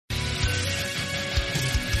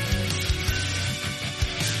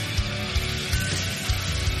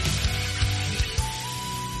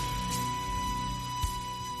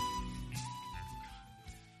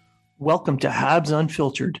Welcome to Habs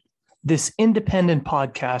Unfiltered. This independent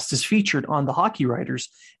podcast is featured on the Hockey Writers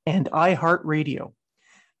and iHeartRadio,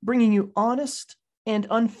 bringing you honest and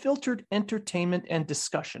unfiltered entertainment and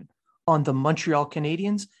discussion on the Montreal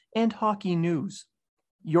Canadiens and hockey news.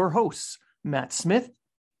 Your hosts, Matt Smith,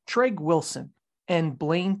 Treg Wilson, and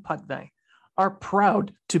Blaine Putvin, are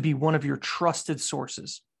proud to be one of your trusted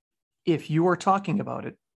sources. If you are talking about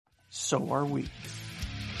it, so are we.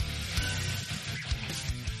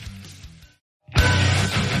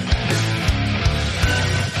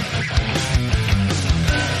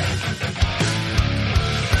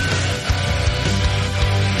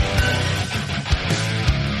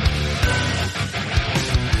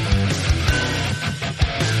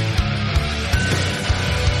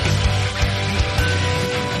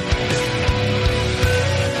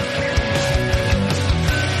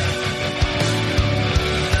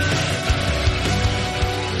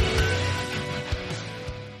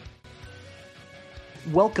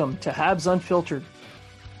 Welcome to Habs Unfiltered.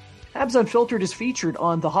 Habs Unfiltered is featured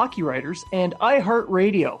on the Hockey Writers and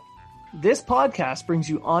iHeartRadio. This podcast brings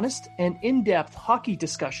you honest and in-depth hockey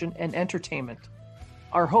discussion and entertainment.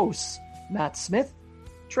 Our hosts, Matt Smith,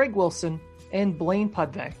 Treg Wilson, and Blaine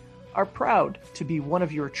Putvin, are proud to be one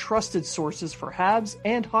of your trusted sources for Habs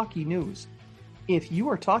and hockey news. If you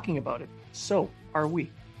are talking about it, so are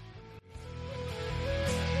we.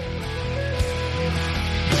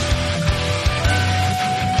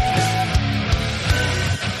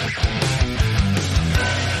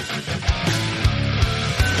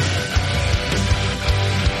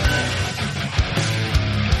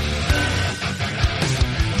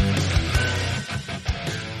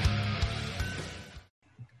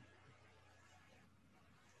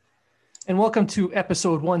 And welcome to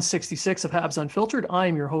episode 166 of Habs Unfiltered. I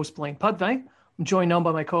am your host, Blaine Putvin. I'm joined now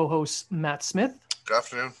by my co-hosts, Matt Smith. Good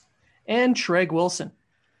afternoon. And Treg Wilson.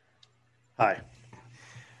 Hi.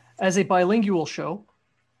 As a bilingual show,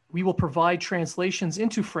 we will provide translations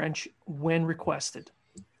into French when requested.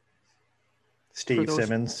 Steve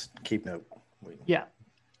Simmons, keep note. Yeah.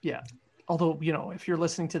 Although, if you're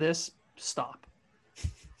listening to this, stop.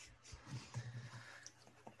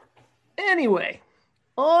 Anyway,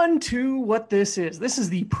 on to what this is. This is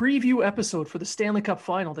the preview episode for the Stanley Cup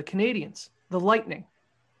Final. The Canadiens, the Lightning,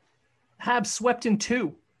 Habs swept in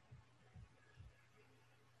 2.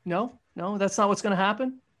 No, that's not what's going to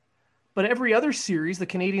happen. But every other series, the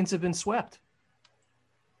Canadiens have been swept.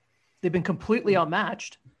 They've been completely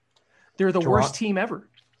outmatched. They're the worst team ever.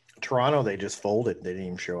 Toronto, they just folded. They didn't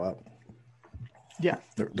even show up. Yeah.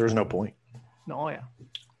 There's no point. No, yeah.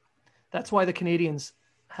 That's why the Canadiens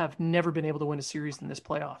have never been able to win a series in this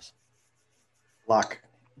playoffs. Luck.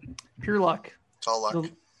 Pure luck. It's all luck.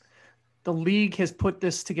 The league has put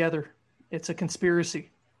this together. It's a conspiracy.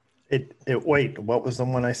 Wait, what was the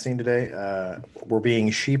one I seen today? We're being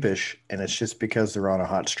sheepish, and it's just because they're on a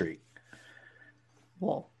hot streak.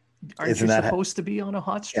 Well, aren't you supposed to be on a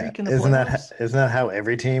hot streak in the playoffs? Isn't that how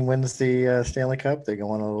every team wins the Stanley Cup? They go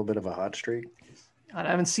on a little bit of a hot streak. I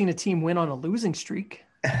haven't seen a team win on a losing streak.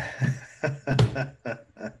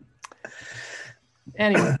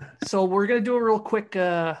 Anyway, so we're going to do a real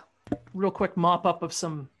quick mop up of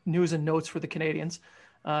some news and notes for the Canadiens.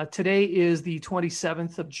 Today is the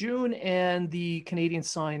 27th of June, and the Canadiens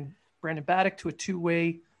signed Brandon Baddock to a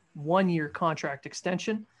 2-way, 1-year contract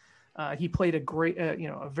extension. He played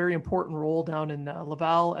a very important role down in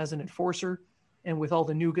Laval as an enforcer, and with all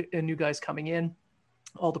the new guys coming in,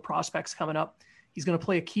 all the prospects coming up, he's going to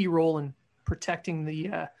play a key role in protecting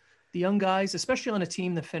the young guys, especially on a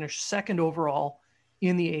team that finished second overall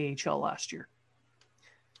in the AHL last year.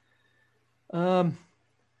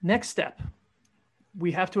 Next step,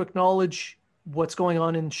 we have to acknowledge what's going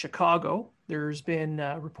on in Chicago. There's been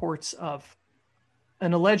reports of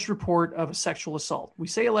an alleged report of a sexual assault. We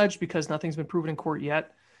say alleged because nothing's been proven in court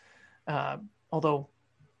yet, although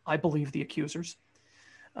I believe the accusers.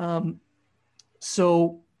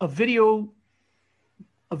 So a video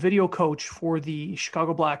coach for the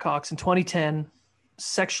Chicago Blackhawks in 2010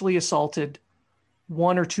 sexually assaulted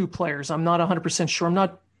 1 or 2 players. I'm not 100% sure. I'm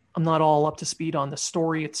not all up to speed on the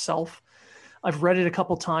story itself. I've read it a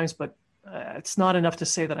couple times, but it's not enough to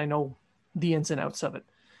say that I know the ins and outs of it.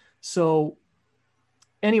 So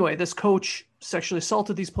anyway, this coach sexually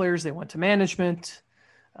assaulted these players. They went to management,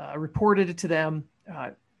 reported it to them.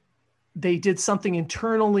 They did something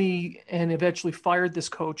internally and eventually fired this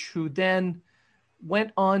coach, who then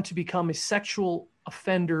went on to become a sexual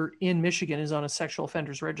offender in Michigan, is on a sexual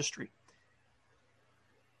offenders registry.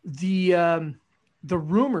 The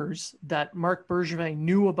rumors that Marc Bergevin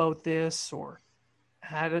knew about this or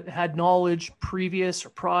had knowledge previous or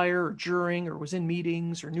prior or during or was in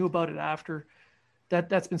meetings or knew about it after.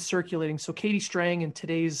 That's been circulating. So Katie Strang in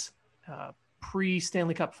today's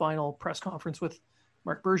pre-Stanley Cup final press conference with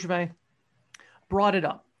Marc Bergevin brought it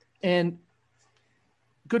up. And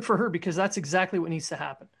good for her, because that's exactly what needs to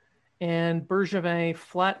happen. And Bergevin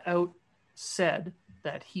flat out said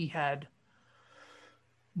that he had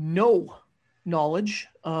no knowledge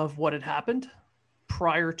of what had happened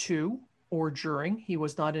prior to or during. He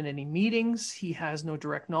was not in any meetings. He has no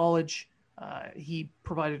direct knowledge. He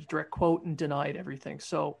provided a direct quote and denied everything.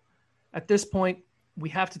 So at this point, we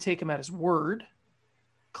have to take him at his word.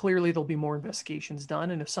 Clearly, there'll be more investigations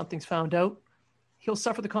done. And if something's found out, he'll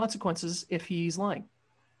suffer the consequences if he's lying.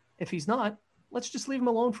 If he's not, let's just leave him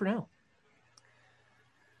alone for now.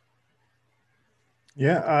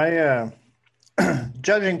 Yeah,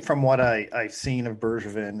 judging from what I've seen of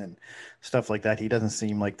Bergevin and stuff like that, he doesn't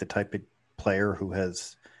seem like the type of player who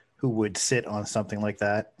would sit on something like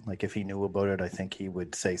that. Like if he knew about it, I think he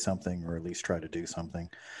would say something or at least try to do something.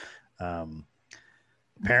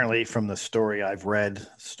 Apparently from the stories I've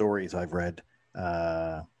read,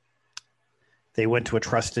 they went to a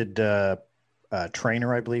trusted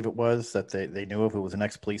trainer, I believe it was, that they knew of, who was an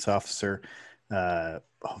ex-police officer.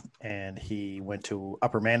 And he went to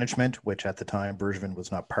upper management, which at the time Bergevin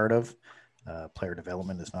was not part of. Player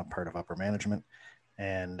development is not part of upper management.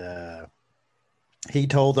 And he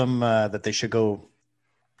told them that they should go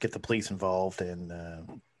get the police involved and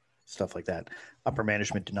stuff like that. Upper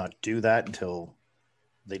management did not do that until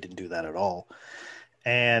they didn't do that at all.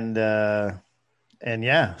 And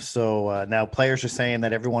yeah, so now players are saying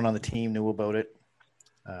that everyone on the team knew about it.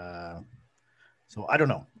 So I don't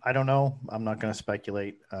know. I'm not going to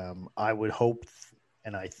speculate. I would hope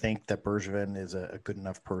and I think that Bergevin is a good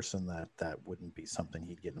enough person that wouldn't be something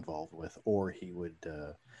he'd get involved with or he would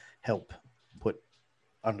help put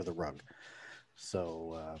under the rug.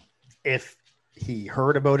 So if he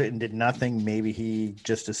heard about it and did nothing, maybe he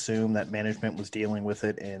just assumed that management was dealing with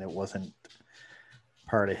it and it wasn't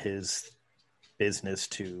part of his business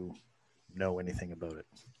to know anything about it.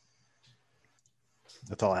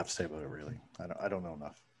 That's all I have to say about it, really. I don't know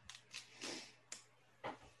enough.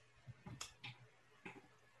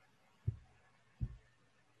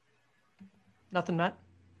 Nothing, Matt?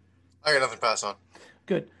 I got nothing to pass on.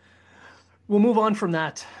 Good. We'll move on from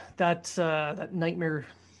that nightmare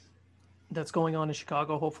that's going on in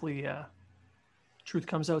Chicago. Hopefully truth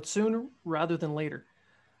comes out sooner rather than later.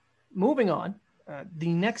 Moving on,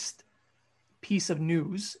 the next piece of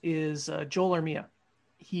news is Joel Armia.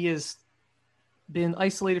 He has been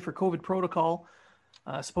isolated for COVID protocol.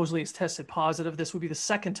 Supposedly he's tested positive. This would be the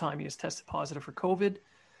second time he has tested positive for COVID.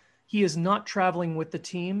 He is not traveling with the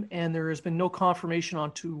team, and there has been no confirmation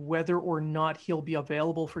on to whether or not he'll be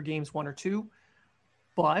available for games 1 or 2.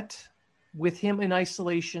 But with him in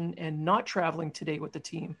isolation and not traveling today with the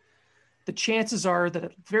team, the chances are that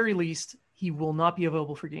at the very least, he will not be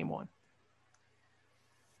available for game 1.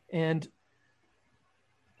 And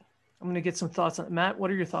I'm going to get some thoughts on it. Matt,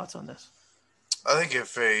 what are your thoughts on this? I think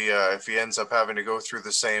if he ends up having to go through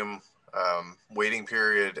the same waiting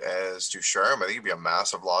period as Ducharme, I think it'd be a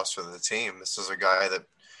massive loss for the team. This is a guy that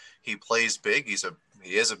he plays big. He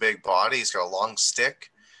is a big body. He's got a long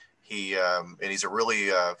stick. And he's a really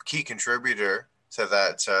key contributor to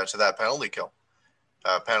that penalty kill.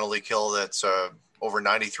 Penalty kill that's over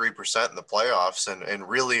 93% in the playoffs, and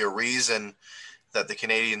really a reason that the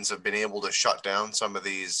Canadians have been able to shut down some of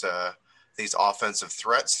these offensive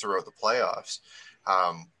threats throughout the playoffs.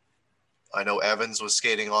 I know Evans was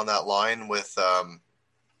skating on that line with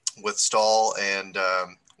Stahl and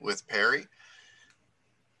with Perry,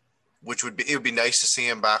 it would be nice to see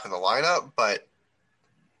him back in the lineup, but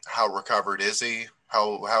how recovered is he?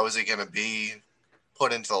 How is he going to be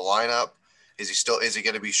put into the lineup? Is he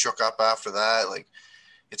going to be shook up after that? Like,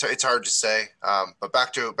 it's hard to say. But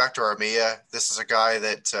back to Armia, this is a guy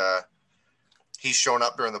that he's shown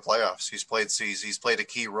up during the playoffs. He's played a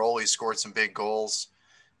key role. He's scored some big goals,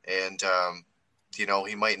 and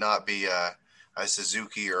he might not be a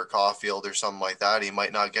Suzuki or a Caulfield or something like that. He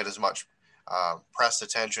might not get as much press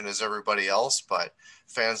attention as everybody else, but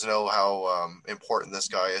fans know how important this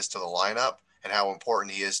guy is to the lineup and how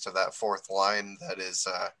important he is to that fourth line that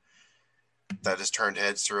has turned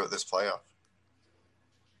heads throughout this playoff.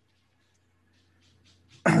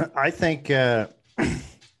 I think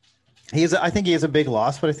he is a big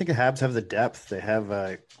loss, but I think the Habs have the depth. They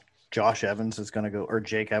have Josh Evans is going to go, or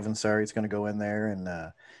Jake Evans, sorry, is going to go in there,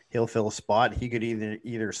 and he'll fill a spot. He could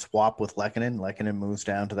either swap with Lehkonen. Lehkonen moves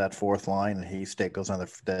down to that fourth line, and he goes on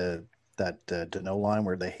that Danault line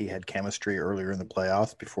where he had chemistry earlier in the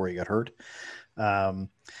playoffs before he got hurt. The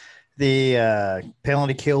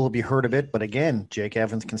penalty kill will be hurt a bit, but again, Jake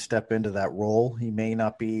Evans can step into that role. He may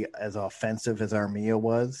not be as offensive as Armia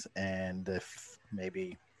was, and if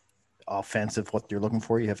maybe offensive what you're looking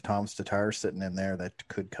for, you have Tom Tatar sitting in there that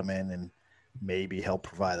could come in and maybe help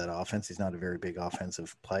provide that offense. He's not a very big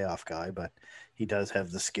offensive playoff guy, but he does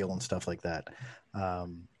have the skill and stuff like that.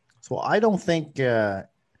 So I don't think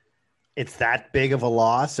it's that big of a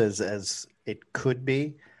loss as it could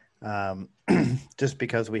be. Just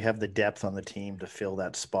because we have the depth on the team to fill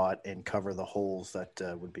that spot and cover the holes that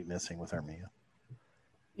would be missing with Armia.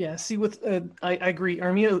 Yeah, see, I agree.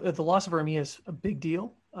 Armia, the loss of Armia is a big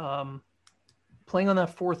deal. Playing on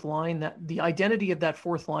that fourth line, that the identity of that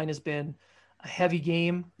fourth line has been a heavy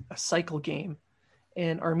game, a cycle game,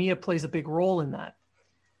 and Armia plays a big role in that.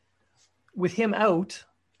 With him out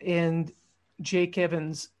and Jake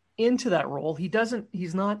Evans into that role,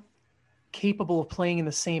 he's not capable of playing in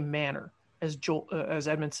the same manner as as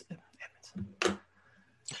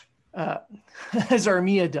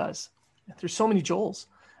Armia does. There's so many Joels.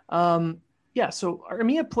 So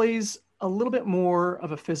Armia plays a little bit more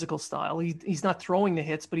of a physical style. He's not throwing the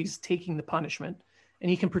hits, but he's taking the punishment, and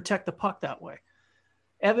he can protect the puck that way.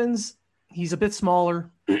 Evans, he's a bit smaller.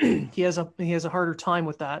 he has a harder time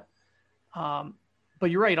with that. But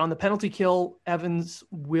you're right, on the penalty kill, Evans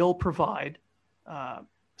will provide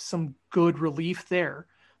some good relief there.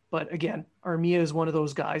 But again, Armia is one of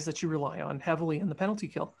those guys that you rely on heavily in the penalty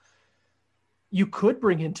kill. You could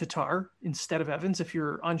bring in Tatar instead of Evans if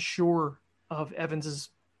you're unsure of Evans's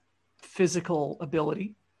physical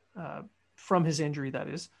ability from his injury, that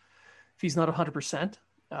is, if he's not 100%.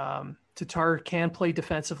 Tatar can play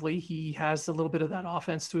defensively. He has a little bit of that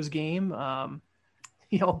offense to his game.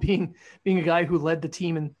 Being a guy who led the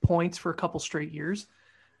team in points for a couple straight years.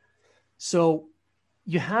 So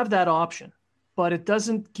you have that option, but it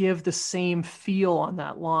doesn't give the same feel on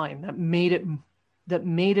that line that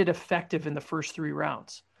made it effective in the first 3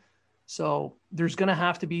 rounds. So there's going to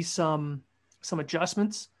have to be some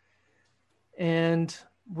adjustments, and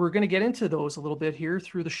we're going to get into those a little bit here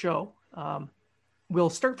through the show. We'll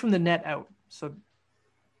start from the net out. So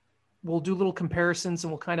we'll do little comparisons,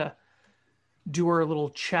 and we'll kind of do our little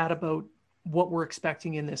chat about what we're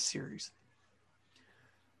expecting in this series.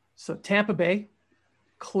 So Tampa Bay,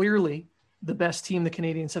 clearly the best team the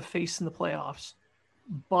Canadians have faced in the playoffs,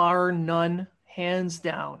 bar none, hands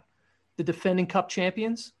down. The defending Cup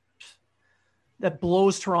champions, that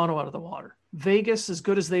blows Toronto out of the water. Vegas, as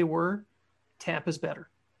good as they were, Tampa's better.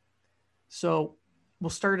 So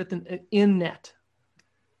we'll start at the in net.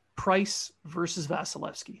 Price versus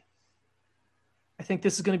Vasilevsky. I think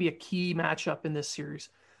this is going to be a key matchup in this series.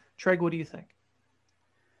 Treg, what do you think?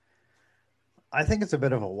 I think it's a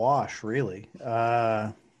bit of a wash, really.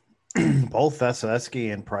 Both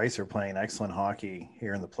Vasilevsky and Price are playing excellent hockey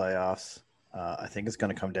here in the playoffs. I think it's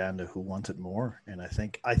going to come down to who wants it more, and I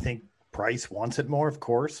think Price wants it more, of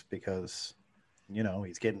course, because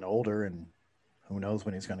he's getting older, and who knows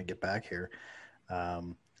when he's going to get back here.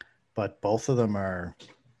 But both of them are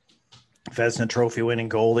Vezina Trophy winning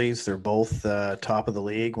goalies. They're both top of the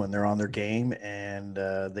league when they're on their game, and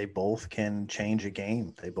they both can change a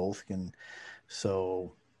game. They both can.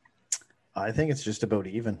 So I think it's just about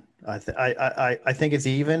even. I think it's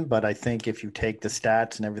even, but I think if you take the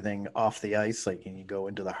stats and everything off the ice, like, and you go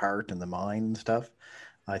into the heart and the mind and stuff,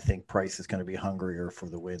 I think Price is going to be hungrier for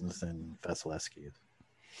the wins than Vasilevsky is.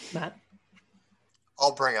 Matt?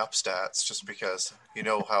 I'll bring up stats just because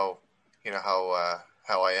how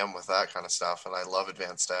I am with that kind of stuff, and I love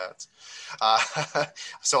advanced stats.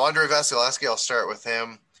 So Andrei Vasilevsky, I'll start with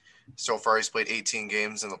him. So far, he's played 18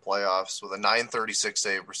 games in the playoffs with a .936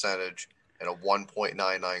 save percentage and a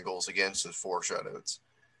 1.99 goals against and 4 shutouts.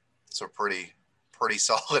 So pretty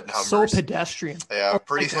solid numbers. So pedestrian. Yeah,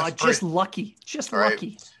 just lucky. Right,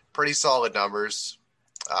 lucky. Pretty solid numbers.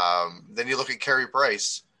 Then you look at Carey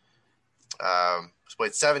Price. He's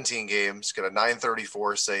played 17 games, got a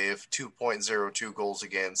 .934 save, 2.02 goals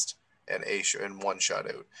against, and 1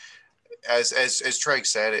 shutout. As Treg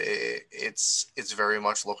said, it's very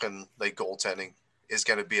much looking like goaltending is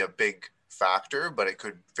going to be a big factor, but it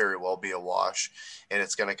could very well be a wash, and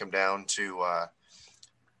it's going to come down to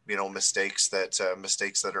mistakes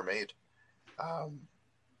that are made.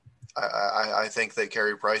 I think that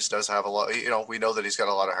Carey Price does have a lot. We know that he's got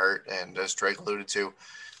a lot of heart, and as Drake alluded to,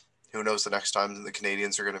 who knows the next time the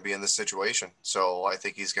Canadians are going to be in this situation. So I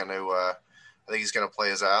think he's going to play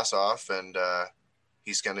his ass off, and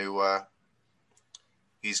he's going to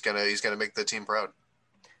make the team proud.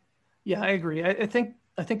 Yeah, I agree. I think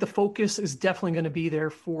the focus is definitely going to be there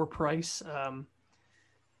for Price.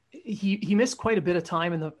 he missed quite a bit of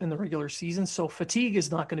time in the regular season, so fatigue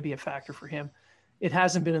is not going to be a factor for him. It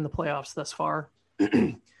hasn't been in the playoffs thus far.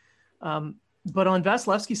 But on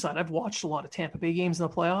Vasilevsky's side, I've watched a lot of Tampa Bay games in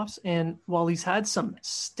the playoffs, and while he's had some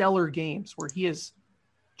stellar games where he has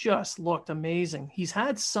just looked amazing, he's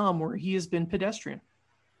had some where he has been pedestrian,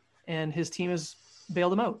 and his team has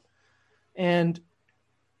bailed him out. And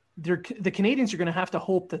the Canadiens are going to have to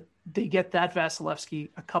hope that they get that Vasilevsky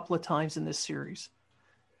a couple of times in this series,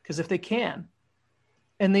 because if they can,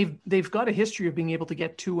 and they've got a history of being able to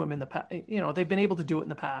get to him in the past, they've been able to do it in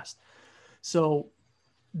the past, so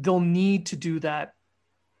they'll need to do that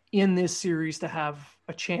in this series to have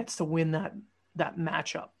a chance to win that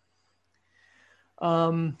matchup.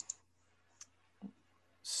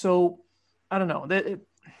 So I don't know.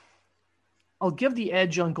 I'll give the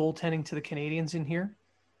edge on goaltending to the Canadiens in here,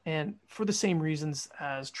 and for the same reasons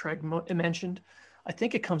as Treg mentioned, I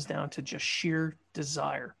think it comes down to just sheer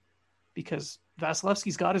desire, because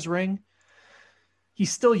Vasilevsky's got his ring.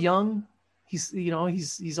 He's still young.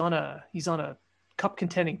 He's on a cup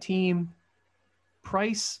contending team.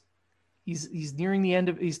 Price, he's nearing the end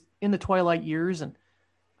of, he's in the twilight years, and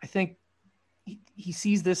I think he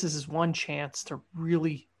sees this as his one chance to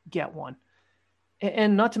really get one.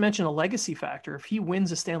 And not to mention a legacy factor. If he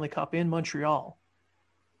wins a Stanley Cup in Montreal,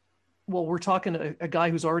 well, we're talking a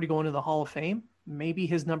guy who's already going to the Hall of Fame. Maybe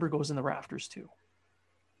his number goes in the rafters too.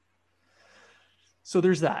 So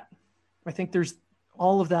there's that. I think there's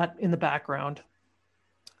all of that in the background.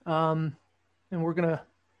 And we're going to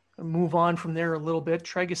move on from there a little bit.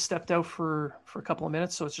 Treg has stepped out for a couple of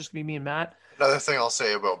minutes, so it's just going to be me and Matt. Another thing I'll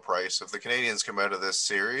say about Price, if the Canadiens come out of this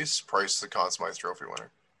series, Price is the Conn Smythe Trophy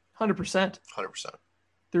winner. 100%. 100%.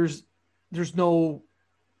 There's no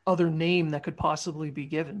other name that could possibly be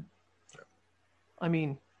given. Yeah. I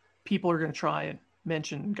mean, people are going to try and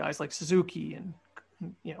mention guys like Suzuki and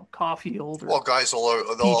Caulfield. Well, guys they'll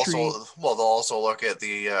also look at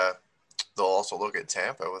they'll also look at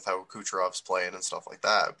Tampa with how Kucherov's playing and stuff like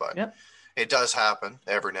that. But yep. It does happen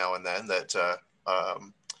every now and then that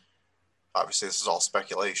obviously this is all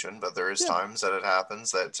speculation, but there is times that it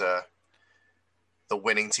happens that the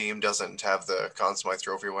winning team doesn't have the Conn Smythe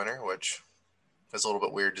Trophy winner, which is a little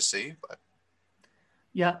bit weird to see. But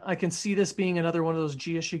yeah, I can see this being another one of those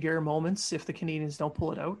Gia Giguère moments if the Canadiens don't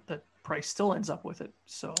pull it out, that Price still ends up with it.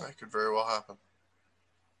 So that could very well happen.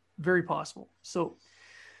 Very possible. So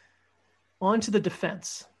on to the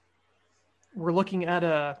defense. We're looking at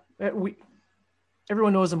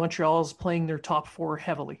everyone knows that Montreal is playing their top four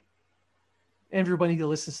heavily. Everybody that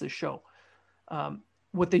listens to this show.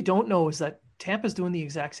 What they don't know is that Tampa's doing the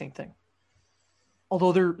exact same thing.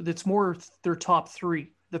 Although it's more their top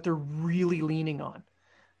three that they're really leaning on.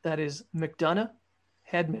 That is McDonough,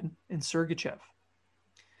 Hedman, and Sergachev.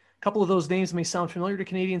 A couple of those names may sound familiar to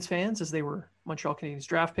Canadiens fans as they were Montreal Canadiens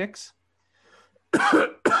draft picks.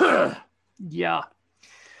 Yeah.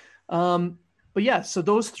 But yeah, so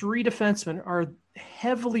those three defensemen are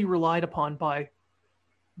heavily relied upon by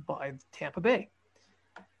Tampa Bay.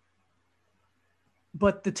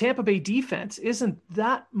 But the Tampa Bay defense isn't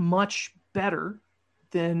that much better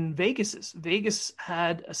than Vegas's. Vegas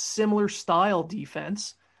had a similar style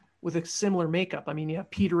defense with a similar makeup. I mean, you have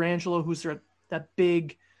Peter Angelo, who's that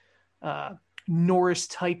big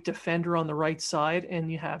Norris-type defender on the right side, and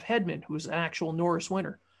you have Hedman, who's an actual Norris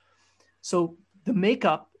winner. So the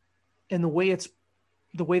makeup and the way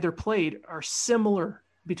they're played are similar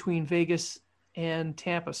between Vegas and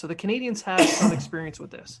Tampa. So the Canadiens have some experience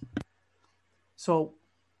with this. So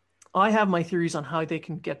I have my theories on how they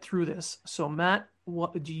can get through this. So Matt,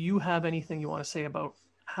 do you have anything you want to say about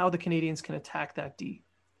how the Canadiens can attack that D?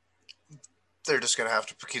 They're just going to have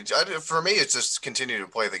to, for me, it's just continue to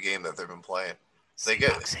play the game that they've been playing.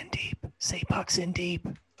 Pucks in deep. Say pucks in deep.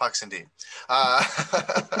 Pucks in deep.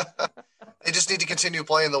 They just need to continue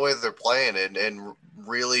playing the way that they're playing and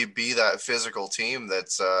really be that physical team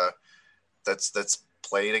that's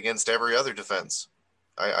played against every other defense.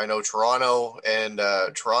 I know Toronto, and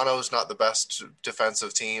Toronto's not the best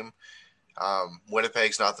defensive team.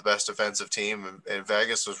 Winnipeg's not the best defensive team, and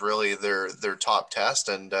Vegas was really their top test.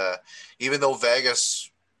 And even though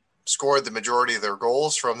Vegas scored the majority of their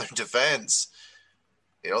goals from their defense,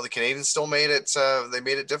 the Canadiens still made it. They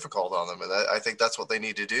made it difficult on them, and I think that's what they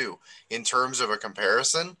need to do. In terms of a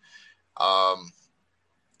comparison,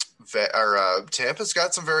 Tampa's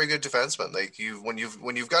got some very good defensemen. Like when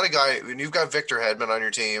you've got Victor Hedman on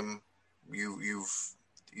your team,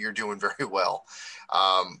 you're doing very well.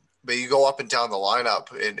 But you go up and down the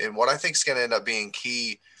lineup, and what I think is going to end up being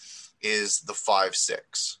key is the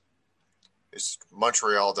 5-6.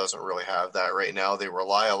 Montreal doesn't really have that right now. They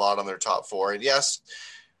rely a lot on their top four, and yes,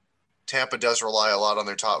 Tampa does rely a lot on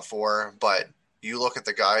their top four, but you look at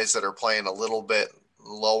the guys that are playing a little bit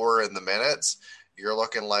lower in the minutes, you're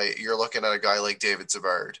looking at a guy like David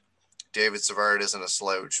Savard. David Savard isn't a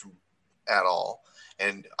slouch at all.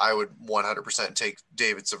 And I would 100% take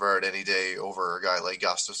David Savard any day over a guy like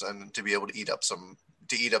Gustafsson to be able to eat up some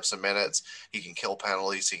minutes. He can kill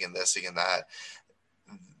penalties. He can this, he can that.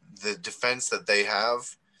 The defense that they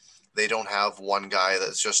have, they don't have one guy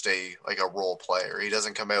that's just a role player. He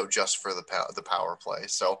doesn't come out just for the power play.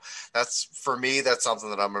 So that's, for me, that's something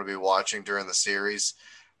that I'm going to be watching during the series.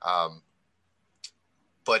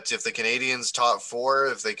 But if the Canadiens' top four,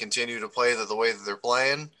 if they continue to play the way that they're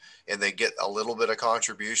playing, and they get a little bit of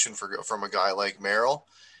contribution from a guy like Merrill,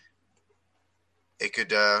 it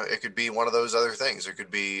could be one of those other things. It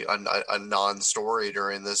could be a non-story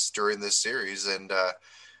during this series, and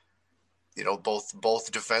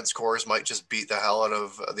both defense cores might just beat the hell out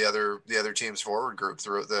of the other team's forward group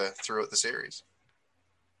throughout the series.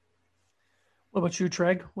 What about you,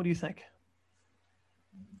 Treg? What do you think?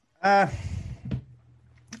 I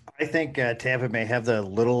think Tampa may have the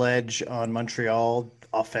little edge on Montreal,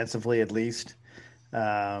 offensively at least.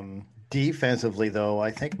 Defensively, though,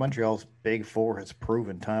 I think Montreal's big four has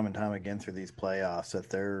proven time and time again through these playoffs that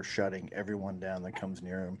they're shutting everyone down that comes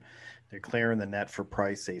near them. They're clearing the net for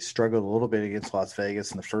Price. They struggled a little bit against Las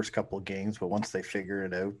Vegas in the first couple of games, but once they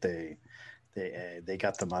figured it out, they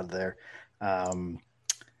got them out of there.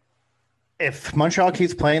 If Montreal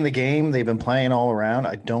keeps playing the game they've been playing all around,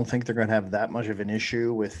 I don't think they're going to have that much of an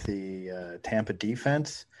issue with the Tampa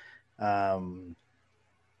defense. I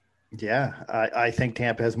think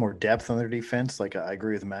Tampa has more depth on their defense. Like, I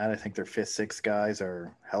agree with Matt. I think their 5th, 6th guys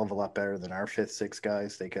are a hell of a lot better than our 5th, 6th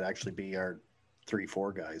guys. They could actually be our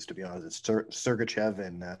 3-4 guys, to be honest. Sergachev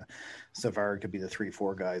and Savard could be the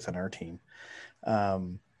 3-4 guys on our team. I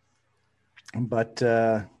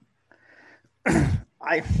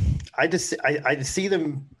just see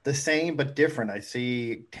them the same but different. I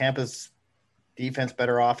see Tampa's defense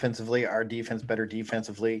better offensively, our defense better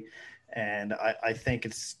defensively, and I think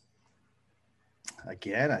it's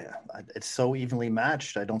so evenly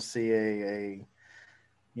matched. I don't see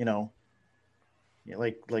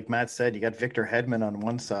like Matt said, you got Victor Hedman on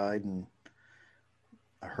one side and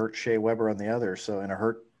a hurt Shea Weber on the other, and a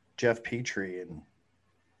hurt Jeff Petrie and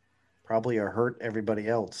probably a hurt everybody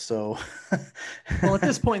else. So, well, at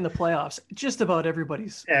this point in the playoffs, just about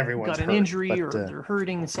everyone's got an injury or they're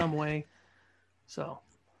hurting in some way. So,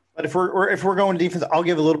 but if we're going defense, I'll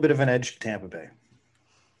give a little bit of an edge to Tampa Bay.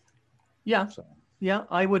 Yeah, yeah,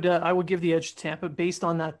 I would give the edge to Tampa based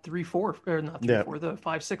on that 3-4 or not 3-4, the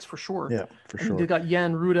 5-6 for sure. Yeah, for sure. They got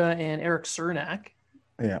Jan Ruda and Eric Cernak.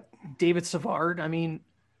 Yeah, David Savard. I mean,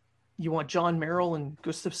 you want John Merrill and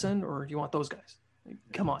Gustafsson, or you want those guys?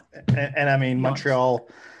 Come on. And I mean, Montreal,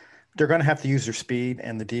 they're going to have to use their speed,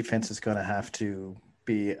 and the defense is going to have to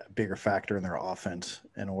be a bigger factor in their offense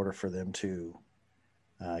in order for them to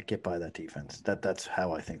get by that defense. That's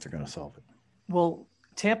how I think they're going to solve it. Well,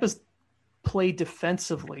 Tampa's play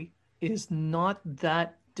defensively is not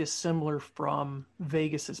that dissimilar from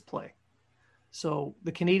Vegas's play. So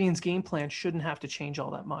the Canadiens' game plan shouldn't have to change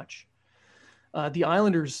all that much. The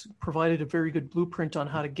Islanders provided a very good blueprint on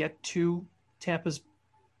how to get to Tampa's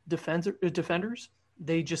defenders.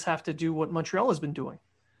 They just have to do what Montreal has been doing,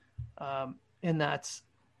 and that's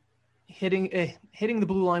hitting the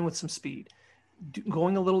blue line with some speed,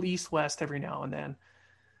 going a little east-west every now and then.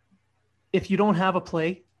 If you don't have a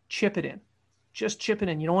play, chip it in. Just chip it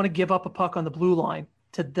in. You don't want to give up a puck on the blue line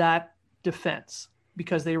to that defense,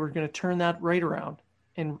 because they were going to turn that right around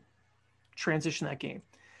and transition that game.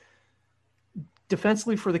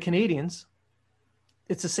 Defensively for the Canadiens,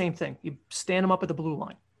 it's the same thing. You stand them up at the blue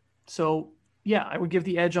line. So, yeah, I would give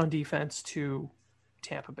the edge on defense to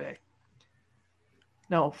Tampa Bay.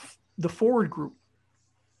 Now, the forward group,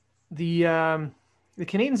 the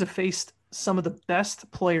Canadiens have faced some of the best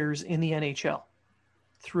players in the NHL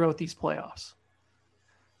throughout these playoffs.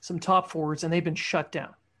 Some top forwards, and they've been shut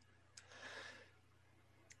down.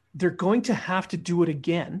 They're going to have to do it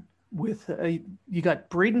again with you got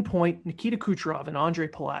Braden Point, Nikita Kucherov, and Andre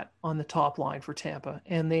Palat on the top line for Tampa,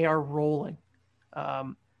 and they are rolling.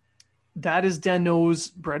 That is Danault's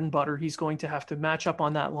bread and butter. He's going to have to match up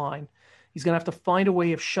on that line. He's going to have to find a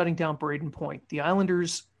way of shutting down Braden Point. The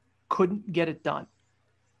Islanders couldn't get it done,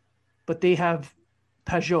 but they have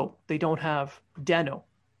Pajot. They don't have Danault.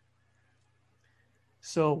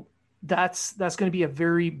 So that's going to be a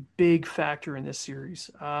very big factor in this series.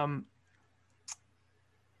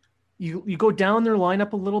 You go down their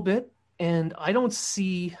lineup a little bit, and I don't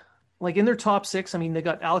see, like in their top 6, I mean, they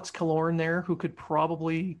got Alex Killorn there who could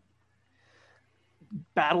probably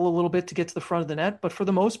battle a little bit to get to the front of the net. But for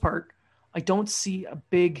the most part, I don't see a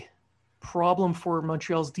big problem for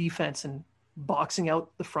Montreal's defense in boxing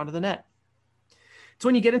out the front of the net. It's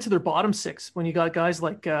when you get into their bottom six, when you got guys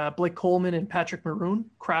like Blake Coleman and Patrick Maroon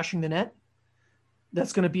crashing the net,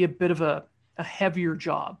 that's going to be a bit of a heavier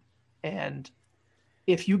job. And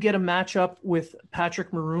if you get a matchup with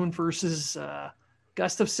Patrick Maroon versus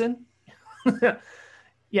Gustafsson,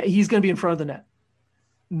 yeah, he's going to be in front of the net.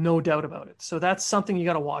 No doubt about it. So that's something you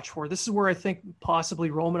got to watch for. This is where I think possibly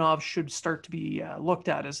Romanov should start to be looked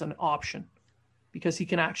at as an option, because he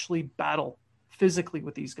can actually battle physically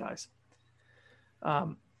with these guys.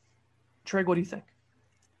 Treg, what do you think?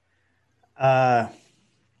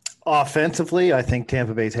 Offensively, I think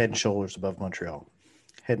Tampa Bay's head and shoulders above Montreal.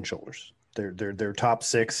 Head and shoulders. Their top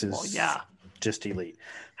six is just elite.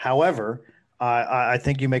 However, I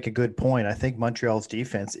think you make a good point. I think Montreal's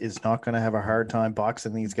defense is not going to have a hard time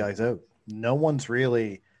boxing these guys out. No one's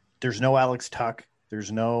really – there's no Alex Tuck.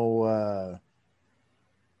 There's no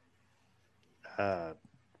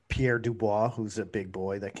Pierre Dubois, who's a big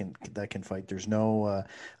boy that can fight. There's no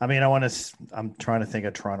I'm trying to think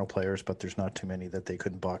of Toronto players, but there's not too many that they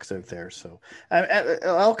couldn't box out there. So,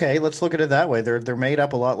 okay, let's look at it that way. They're made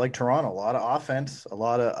up a lot like Toronto. A lot of offense, a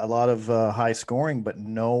lot of high scoring, but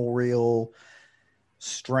no real –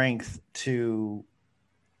 strength to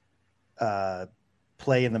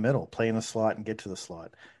play in the middle, play in the slot, and get to the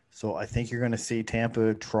slot. So I think you're going to see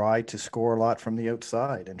Tampa try to score a lot from the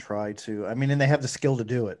outside and try to. I mean, and they have the skill to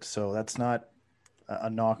do it. So that's not a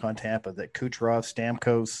knock on Tampa. That Kucherov,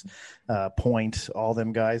 Stamkos, Point, all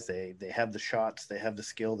them guys, they have the shots, they have the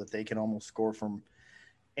skill that they can almost score from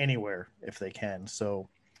anywhere if they can. So.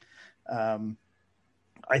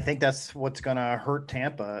 I think that's what's going to hurt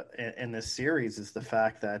Tampa in this series is the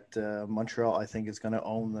fact that Montreal, I think, is going to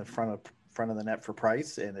own the front of the net for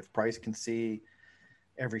Price. And if Price can see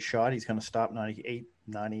every shot, he's going to stop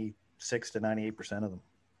 96 to 98% of them.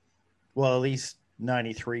 Well, at least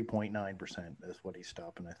 93.9% is what he's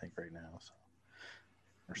stopping, I think, right now. So,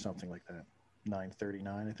 or something like that.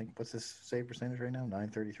 939, I think. What's his save percentage right now?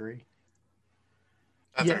 933?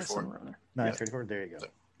 934. 934, there you go.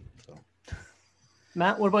 So.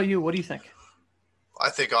 Matt, what about you? What do you think? I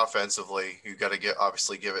think offensively, you got to give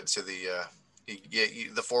it to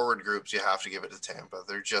the forward groups. You have to give it to Tampa.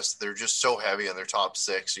 They're just so heavy on their top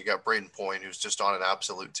six. You got Braden Point, who's just on an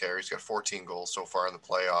absolute tear. He's got 14 goals so far in the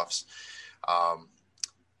playoffs.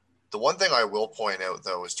 The one thing I will point out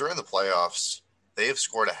though is during the playoffs, they have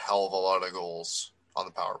scored a hell of a lot of goals on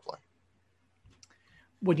the power play.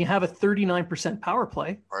 When you have a 39% power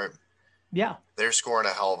play, right? Yeah. They're scoring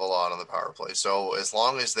a hell of a lot on the power play. So as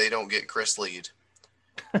long as they don't get Chris Lead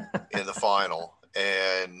in the final,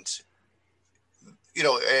 and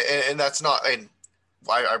that's not, and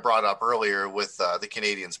I brought up earlier with the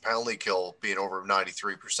Canadians' penalty kill being over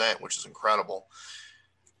 93%, which is incredible.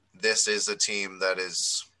 This is a team that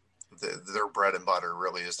is their bread and butter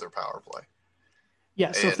really is their power play.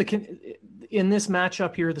 Yeah. So in this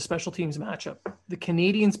matchup here, the special teams matchup, the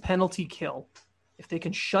Canadians' penalty kill, if they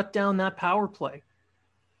can shut down that power play,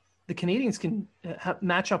 the Canadians can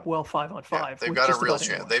match up well 5-on-5. Yeah, they've got a real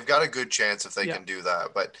chance. They've got a good chance if they can do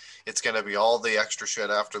that. But it's going to be all the extra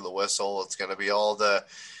shit after the whistle. It's going to be all the,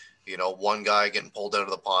 one guy getting pulled out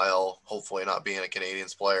of the pile, hopefully not being a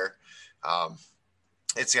Canadians player.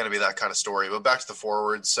 It's going to be that kind of story. But back to the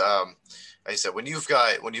forwards. Like I said, when you've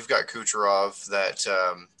got Kucherov, that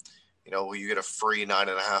you get a free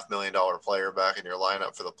 $9.5 million player back in your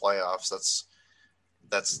lineup for the playoffs.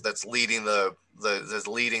 That's leading the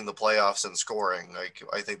playoffs in scoring. Like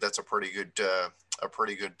I think that's a pretty good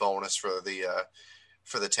bonus for the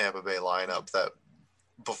Tampa Bay lineup. That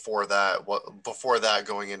before that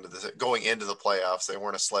going into the playoffs, they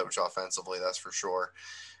weren't a slouch offensively, that's for sure.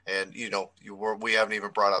 And we haven't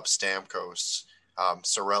even brought up Stamkos.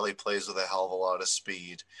 Cirelli plays with a hell of a lot of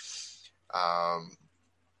speed.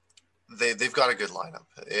 They've got a good lineup,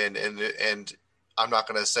 and I'm not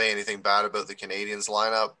going to say anything bad about the Canadians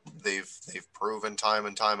lineup. They've proven time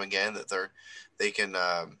and time again that they can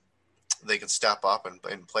step up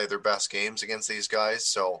and play their best games against these guys.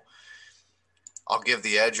 So I'll give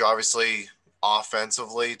the edge, obviously,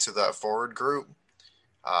 offensively to that forward group.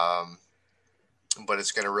 But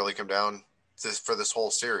it's going to really come down for this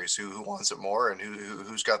whole series, who wants it more and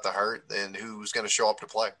who's got the heart and who's going to show up to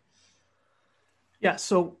play. Yeah.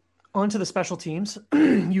 So on to the special teams.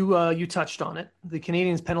 You touched on it. The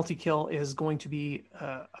Canadians' penalty kill is going to be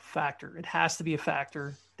a factor. It has to be a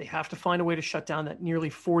factor. They have to find a way to shut down that nearly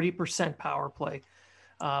 40% power play.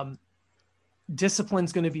 Discipline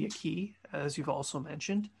is going to be a key, as you've also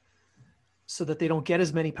mentioned, so that they don't get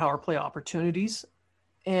as many power play opportunities.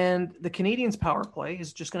 And the Canadiens' power play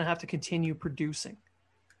is just going to have to continue producing.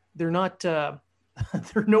 They're not, they're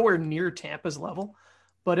nowhere near Tampa's level,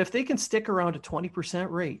 but if they can stick around a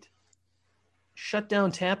 20% rate, shut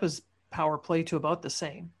down Tampa's power play to about the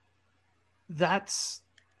same, that's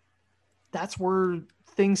where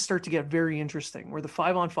things start to get very interesting, where the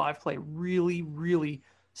 5-on-5 play really, really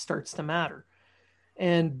starts to matter.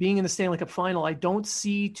 And being in the Stanley Cup final, I don't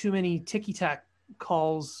see too many ticky-tack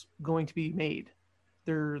calls going to be made.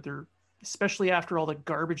 They're especially after all the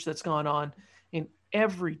garbage that's gone on in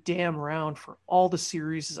every damn round for all the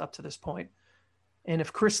series up to this point. And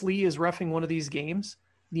if Chris Lee is reffing one of these games,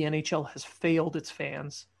 the NHL has failed its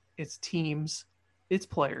fans, its teams, its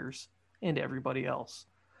players, and everybody else.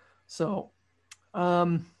 So,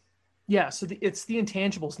 it's the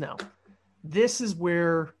intangibles now. This is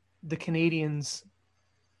where the Canadiens,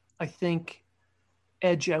 I think,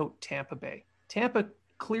 edge out Tampa Bay. Tampa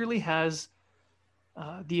clearly has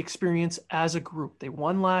the experience as a group. They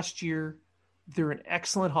won last year. They're an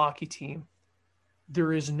excellent hockey team.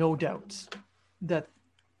 There is no doubt that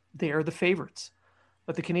they are the favorites.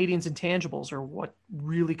 But the Canadiens' intangibles are what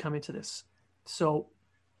really come into this. So,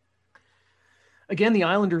 again, the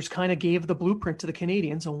Islanders kind of gave the blueprint to the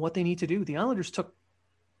Canadiens on what they need to do. The Islanders took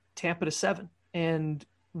Tampa to 7, and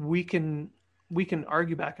we can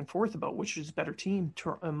argue back and forth about which is a better team,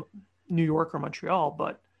 New York or Montreal,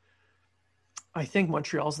 but I think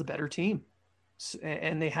Montreal's the better team,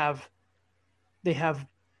 and they have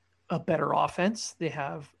a better offense. They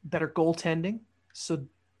have better goaltending. So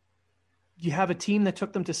you have a team that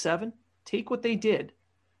took them to 7. Take what they did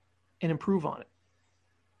and improve on it.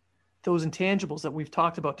 Those intangibles that we've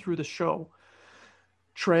talked about through the show.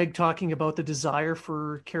 Treg talking about the desire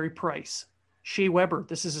for Carey Price. Shea Weber,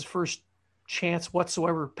 this is his first chance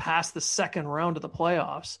whatsoever past the second round of the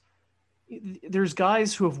playoffs. There's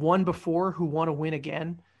guys who have won before who want to win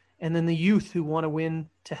again, and then the youth who want to win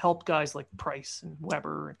to help guys like Price and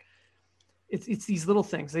Weber. It's these little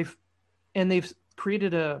things. They've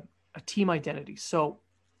created a team identity. So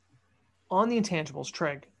on the intangibles,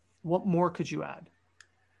 Treg, what more could you add?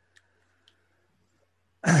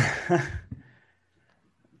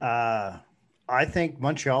 I think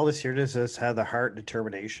Montreal this year just had the heart and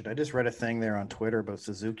determination. I just read a thing there on Twitter about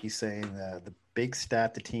Suzuki saying the big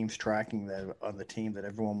stat the team's tracking on the team that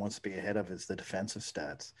everyone wants to be ahead of is the defensive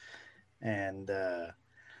stats. And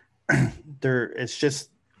it's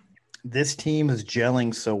just this team is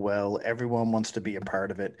gelling so well. Everyone wants to be a part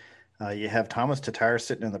of it. You have Thomas Tatar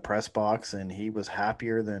sitting in the press box, and he was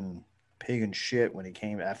happier than pig and shit when he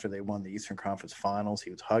came after they won the Eastern Conference Finals. He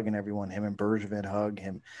was hugging everyone. Him and Bergevin hug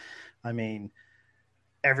him. I mean,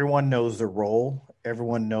 everyone knows their role.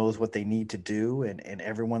 Everyone knows what they need to do, and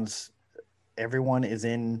everyone's part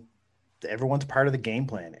of the game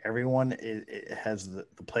plan. Everyone has the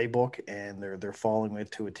playbook, and they're following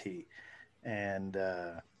it to a T. And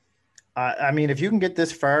I mean, if you can get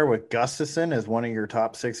this far with Gustafsson as one of your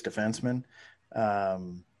top 6 defensemen,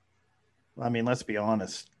 I mean, let's be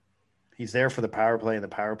honest. He's there for the power play and the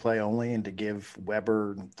power play only, and to give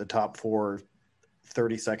Weber the top 4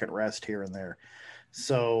 30-second rest here and there.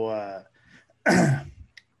 So,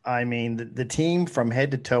 I mean, the team from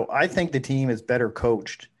head to toe, I think the team is better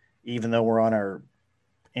coached, even though we're on our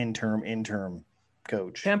interim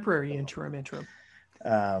coach. Temporary interim.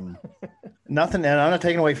 Nothing, and I'm not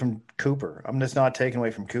taking away from Cooper. I'm just not taking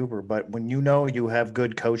away from Cooper. But when you know you have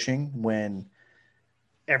good coaching, when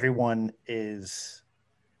everyone is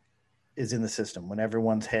in the system, when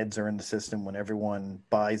everyone's heads are in the system, when everyone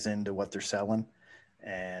buys into what they're selling,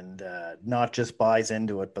 and not just buys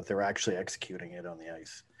into it, but they're actually executing it on the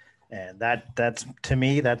ice. And that's to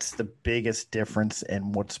me, that's the biggest difference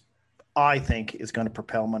in what's I think is going to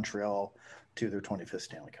propel Montreal to their 25th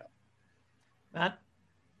Stanley Cup. Matt?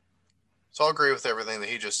 So I'll agree with everything that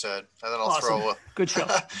he just said, and then I'll awesome. Good show.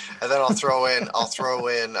 And then I'll throw in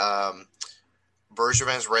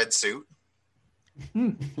Bergevin's red suit.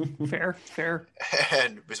 Fair.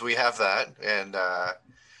 And because we have that, and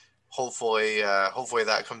hopefully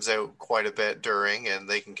that comes out quite a bit during, and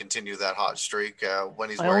they can continue that hot streak when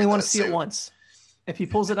he's wearing that suit. I only want to see it once. If he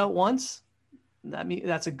pulls it out once,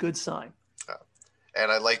 that's a good sign. And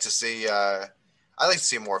I'd like to see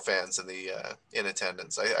more fans in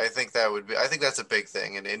attendance. I think that's a big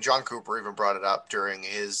thing. And John Cooper even brought it up during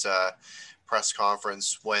his press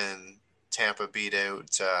conference when Tampa beat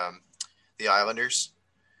out the Islanders.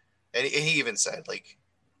 And he even said, like,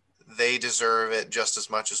 they deserve it just as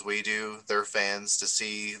much as we do, their fans, to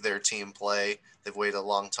see their team play. They've waited a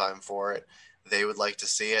long time for it. They would like to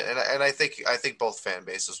see it. And I think both fan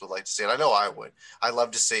bases would like to see it. I know I would. I'd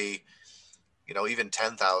love to see, even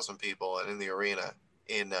 10,000 people in the arena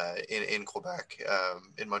in Quebec,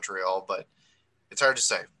 in Montreal, but it's hard to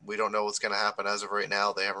say. We don't know what's going to happen as of right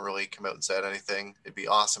now. They haven't really come out and said anything. It'd be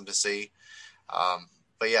awesome to see.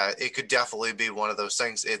 But yeah, it could definitely be one of those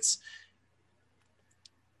things. It's,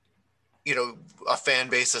 a fan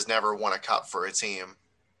base has never won a cup for a team,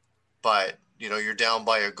 but you're down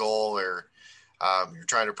by a goal or you're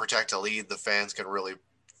trying to protect a lead. The fans can really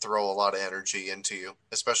throw a lot of energy into you,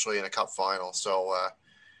 especially in a cup final. So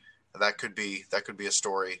that could be a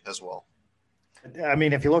story as well. I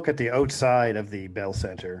mean, if you look at the outside of the Bell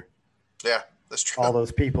Center, yeah, that's true. All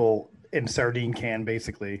those people in sardine can,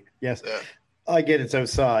 basically. Yes, yeah. I get it's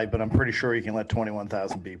outside, but I'm pretty sure you can let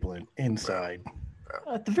 21,000 people inside.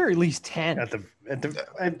 Yeah. At the very least 10.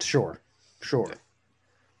 Sure. Yeah.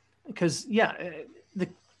 Because the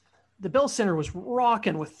Bell Center was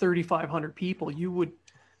rocking with 3,500 people.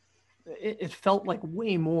 It felt like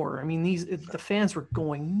way more. I mean, the fans were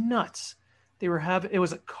going nuts. It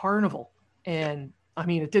was a carnival. And I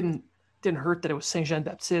mean, it didn't hurt that it was Saint Jean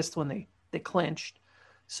Baptiste when they clinched.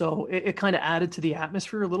 So it kind of added to the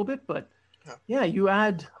atmosphere a little bit, but yeah, you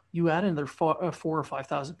add another 4,000 or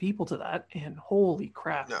 5,000 people to that, and holy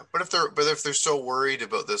crap. No, but if they're so worried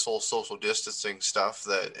about this whole social distancing stuff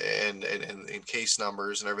that and case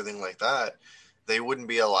numbers and everything like that, they wouldn't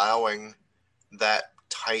be allowing that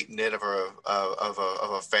tight knit of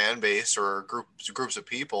a fan base or groups of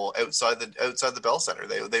people outside the Bell Center.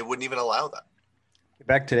 They wouldn't even allow that.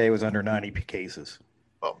 Quebec today was under 90 cases.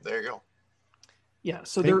 Oh, there you go. Yeah,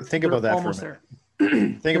 so think about that almost there.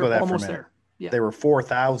 Think about that almost for a minute. There. Yeah. They were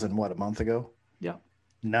 4,000 a month ago. Yeah.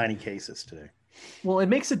 90 cases today. Well, it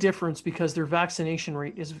makes a difference because their vaccination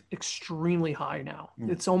rate is extremely high now.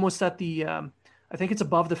 It's almost at the I think it's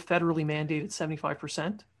above the federally mandated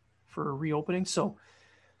 75% for reopening. So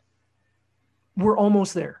we're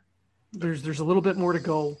almost there. There's a little bit more to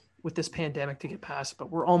go with this pandemic to get past,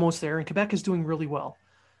 but we're almost there, and Quebec is doing really well.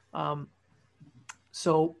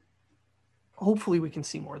 So hopefully we can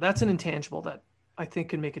see more. That's an intangible that I think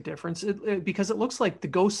can make a difference because it looks like the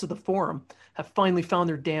ghosts of the Forum have finally found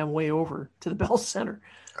their damn way over to the Bell Center.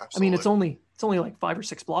 Absolutely. I mean, it's only like 5 or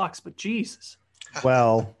 6 blocks, but Jesus.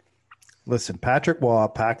 Well, listen, Patrick Waugh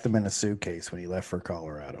packed them in a suitcase when he left for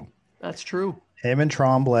Colorado. That's true. Him and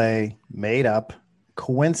Tremblay made up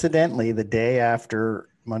coincidentally the day after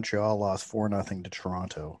Montreal lost 4-0 to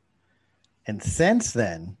Toronto. And since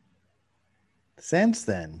then,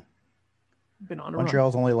 been on a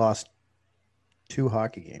Montreal's run. only lost 2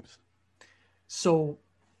 hockey games. So,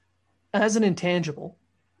 as an intangible,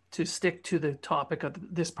 to stick to the topic of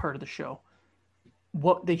this part of the show,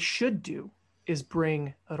 what they should do is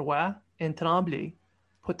bring Roy and Tremblay,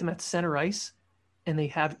 put them at center ice, and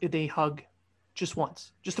they hug just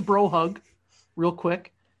once, just a bro hug, real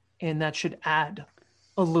quick, and that should add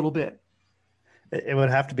a little bit. It would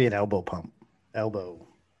have to be an elbow pump.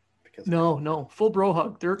 Because no, full bro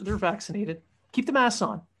hug. They're vaccinated. Keep the masks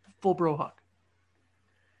on. Full bro hug.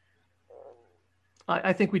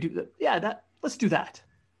 I think we do that. Yeah, let's do that.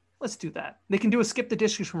 They can do a skip the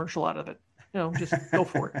dishes commercial out of it. Just go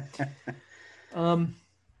for it.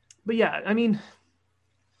 But yeah, I mean,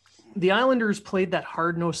 the Islanders played that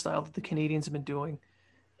hard-nosed style that the Canadians have been doing,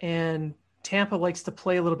 and Tampa likes to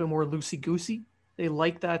play a little bit more loosey-goosey. They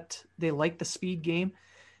like that. They like the speed game.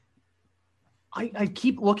 I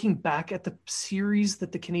keep looking back at the series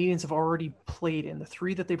that the Canadians have already played in, the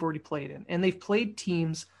 3 that they've already played in, and they've played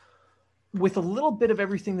teams with a little bit of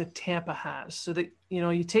everything that Tampa has. So that,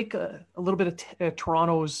 you take a little bit of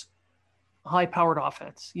Toronto's high-powered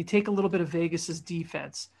offense. You take a little bit of Vegas's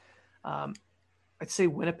defense. I'd say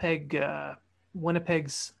Winnipeg's,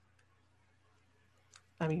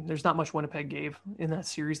 I mean, there's not much Winnipeg gave in that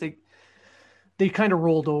series. They kind of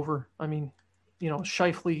rolled over. I mean,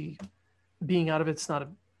 Scheifele being out of it's not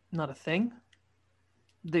a thing.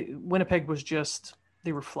 Winnipeg was just,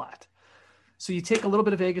 they were flat. So you take a little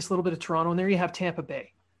bit of Vegas, a little bit of Toronto, and there you have Tampa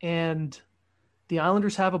Bay. And the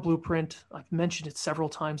Islanders have a blueprint. I've mentioned it several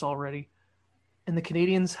times already. And the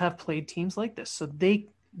Canadians have played teams like this. So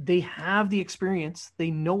they have the experience.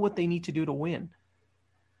 They know what they need to do to win.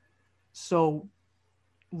 So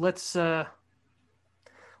let's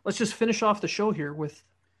just finish off the show here with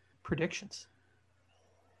predictions.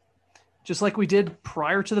 Just like we did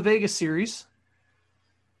prior to the Vegas series,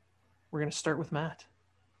 we're going to start with Matt.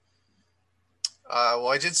 Well,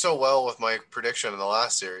 I did so well with my prediction in the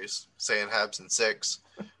last series, saying Habs in 6.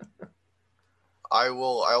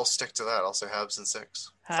 I'll stick to that. I'll say Habs in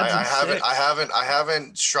 6. I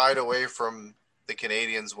haven't shied away from the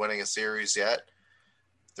Canadians winning a series yet.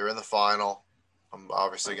 They're in the final. I'm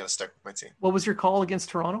obviously going to stick with my team. What was your call against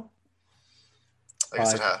Toronto? I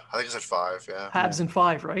think I said 5. Yeah. Habs in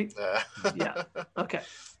 5, right? Yeah. Yeah. Okay.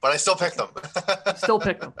 But I still picked them. Still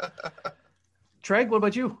pick them. Treg, what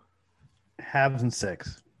about you? Habs in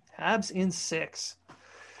 6. Habs in 6.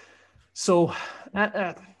 So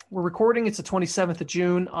we're recording. It's the 27th of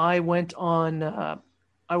June. I was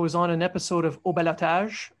on an episode of Au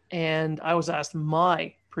Balotage, and I was asked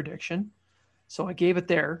my prediction. So I gave it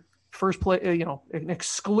there. First play, an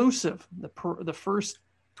exclusive, the first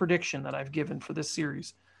prediction that I've given for this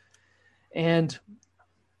series. And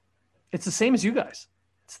it's the same as you guys.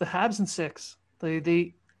 It's the Habs in 6.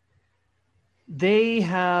 They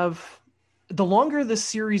have, the longer this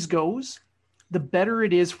series goes, the better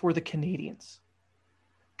it is for the Canadians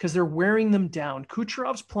because they're wearing them down.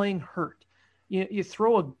 Kucherov's playing hurt. You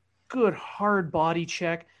throw a good hard body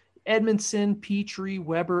check. Edmondson, Petrie,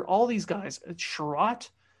 Weber, all these guys, Sherratt,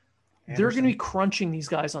 they're going to be crunching these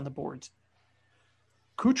guys on the boards.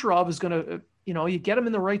 Kucherov is going to, you get him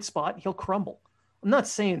in the right spot, he'll crumble. I'm not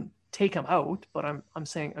saying take him out, but I'm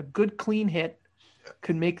saying a good clean hit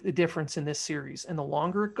could make the difference in this series. And the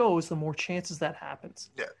longer it goes, the more chances that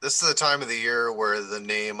happens. Yeah, this is the time of the year where the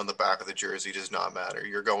name on the back of the jersey does not matter.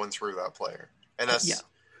 You're going through that player, and that's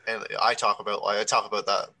and I talk about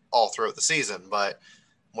that all throughout the season. But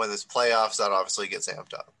when it's playoffs, that obviously gets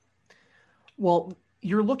amped up. Well,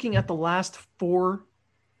 you're looking at the last 4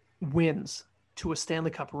 wins to a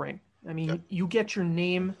Stanley Cup ring. I mean, you get your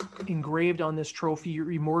name engraved on this trophy.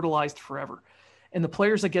 You're immortalized forever. And the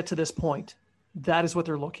players that get to this point, that is what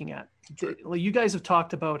they're looking at. You guys have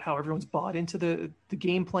talked about how everyone's bought into the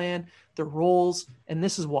game plan, their roles, and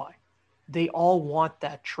this is why. They all want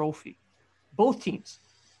that trophy. Both teams.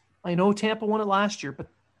 I know Tampa won it last year, but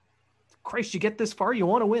Christ, you get this far, you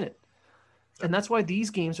want to win it. And that's why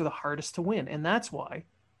these games are the hardest to win. And that's why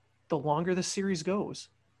the longer the series goes,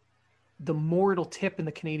 the more it'll tip in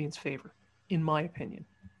the Canadians' favor, in my opinion.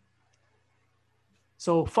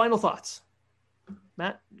 So final thoughts.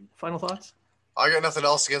 Matt, final thoughts? I got nothing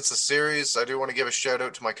else against the series. I do want to give a shout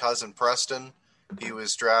out to my cousin Preston. He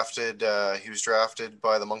was drafted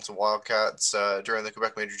by the Moncton Wildcats during the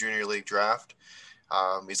Quebec Major Junior League draft.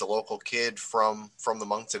 He's a local kid from the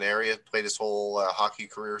Moncton area, played his whole hockey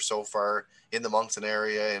career so far in the Moncton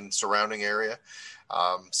area and surrounding area.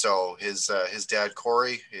 So his dad,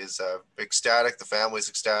 Corey, is ecstatic. The family's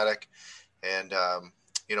ecstatic. And,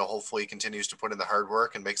 hopefully he continues to put in the hard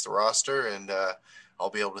work and makes the roster. And I'll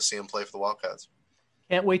be able to see him play for the Wildcats.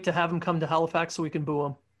 Can't wait to have him come to Halifax so we can boo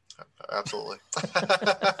him. Absolutely.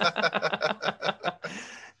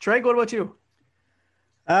 Trey, what about you?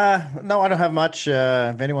 No, I don't have much.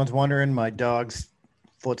 If anyone's wondering, my dog's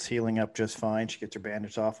foot's healing up just fine. She gets her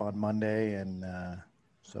bandage off on Monday, and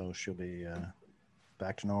so she'll be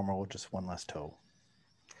back to normal with just one less toe.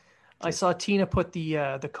 I saw Tina put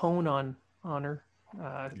the cone on her.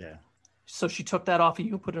 Yeah. So she took that off of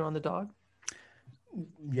you and put it on the dog?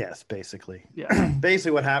 Yes, basically. Yeah.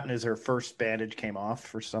 Basically what happened is her first bandage came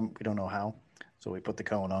off we don't know how. So we put the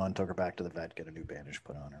cone on, took her back to the vet, get a new bandage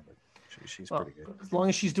put on her. But she's pretty good. As long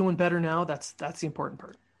as she's doing better now, that's the important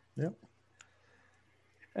part. Yep.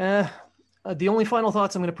 The only final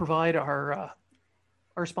thoughts I'm going to provide are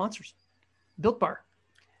our sponsors. Built Bar.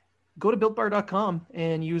 Go to builtbar.com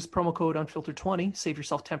and use promo code Unfiltered20. Save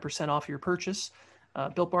yourself 10% off your purchase.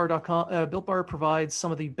 BuiltBar.com. Built Bar provides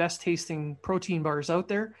some of the best tasting protein bars out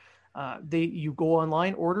there. You go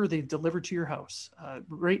online, order, they deliver to your house.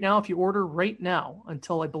 Right now, if you order right now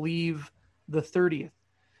until I believe the 30th,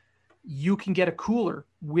 you can get a cooler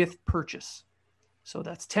with purchase. So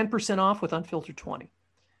that's 10% off with Unfiltered 20.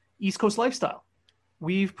 East Coast Lifestyle.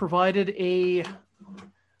 We've provided a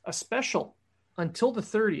special until the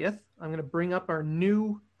 30th. I'm going to bring up our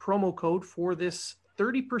new promo code for this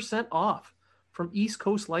 30% off from East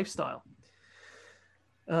Coast Lifestyle.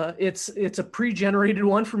 It's a pre-generated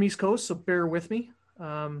one from East Coast, so bear with me.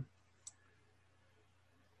 It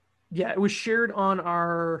was shared on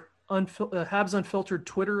our Habs Unfiltered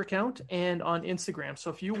Twitter account and on Instagram. So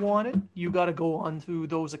if you want it, you got to go on to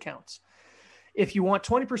those accounts. If you want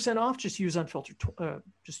 20% off, just use Unfiltered.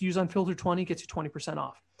 Use Unfiltered 20, gets you 20%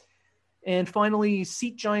 off. And finally,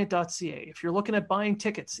 SeatGiant.ca. If you're looking at buying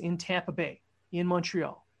tickets in Tampa Bay, in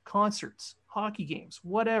Montreal, concerts, hockey games,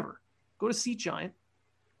 whatever, go to SeatGiant,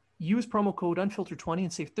 use promo code Unfiltered20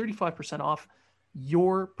 and save 35% off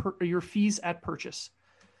your fees at purchase.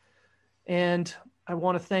 And I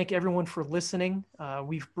want to thank everyone for listening.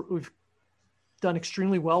 We've done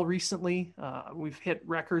extremely well recently. We've hit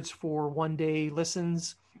records for one-day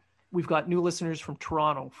listens. We've got new listeners from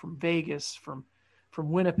Toronto, from Vegas, from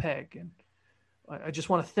Winnipeg. And I just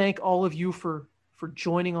want to thank all of you for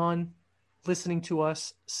joining on listening to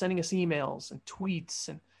us, sending us emails and tweets.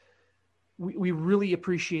 And we really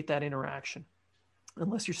appreciate that interaction.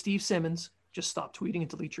 Unless you're Steve Simmons, just stop tweeting and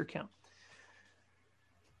delete your account.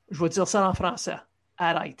 Je vais dire ça en français.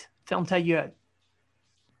 Arrête. Ferme ta gueule.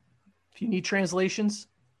 If you need translations,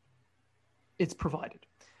 it's provided.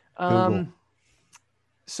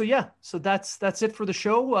 So that's it for the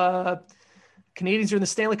show. Canadians are in the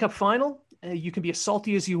Stanley Cup final. You can be as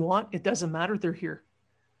salty as you want. It doesn't matter. They're here.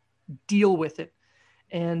 Deal with it.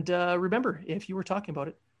 And remember, if you were talking about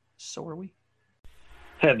it, so are we.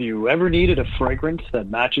 Have you ever needed a fragrance that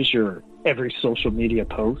matches your every social media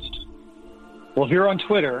post? Well, if you're on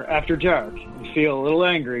Twitter after dark and you feel a little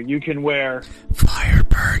angry, you can wear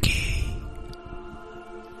Firebergy.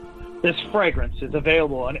 This fragrance is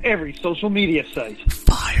available on every social media site.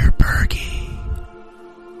 Firebergy.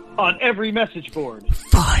 On every message board.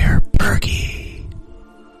 Firebergy.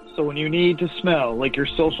 So when you need to smell like your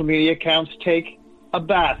social media accounts take a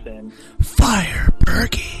bath in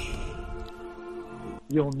Firebergy,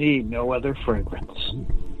 you'll need no other fragrance.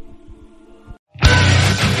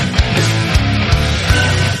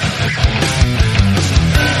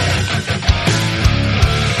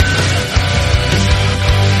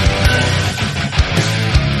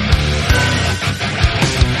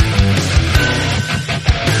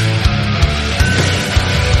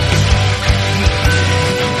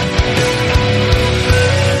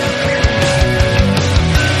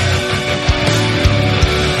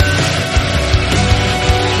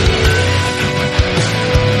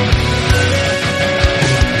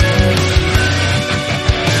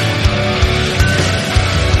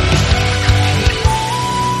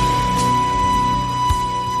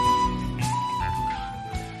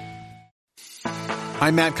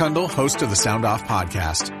 I'm Matt Kundle, host of the Sound Off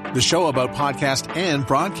Podcast, the show about podcast and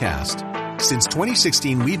broadcast. Since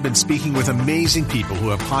 2016, we've been speaking with amazing people who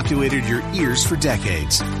have populated your ears for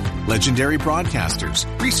decades. Legendary broadcasters,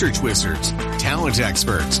 research wizards, talent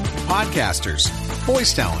experts, podcasters,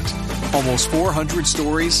 voice talent. Almost 400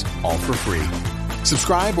 stories, all for free.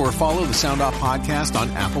 Subscribe or follow the Sound Off Podcast on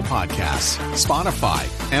Apple Podcasts,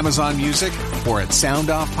 Spotify, Amazon Music, or at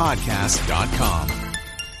soundoffpodcast.com.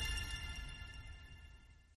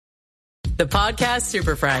 The Podcast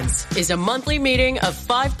Super Friends is a monthly meeting of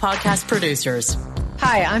 5 podcast producers.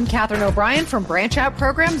 Hi, I'm Katherine O'Brien from Branch Out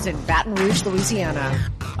Programs in Baton Rouge, Louisiana.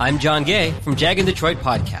 I'm John Gay from Jag and Detroit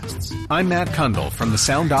Podcasts. I'm Matt Kundle from the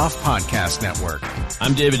Sound Off Podcast Network.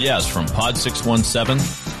 I'm David Yaz from Pod 617,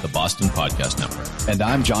 the Boston Podcast Network. And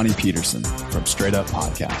I'm Johnny Peterson from Straight Up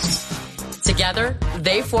Podcasts. Together,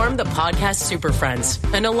 they form the Podcast Super Friends,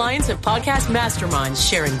 an alliance of podcast masterminds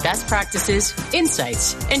sharing best practices,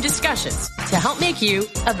 insights, and discussions to help make you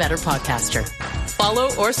a better podcaster. Follow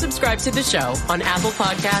or subscribe to the show on Apple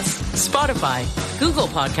Podcasts, Spotify, Google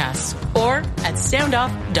Podcasts, or at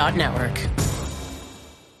soundoff.network.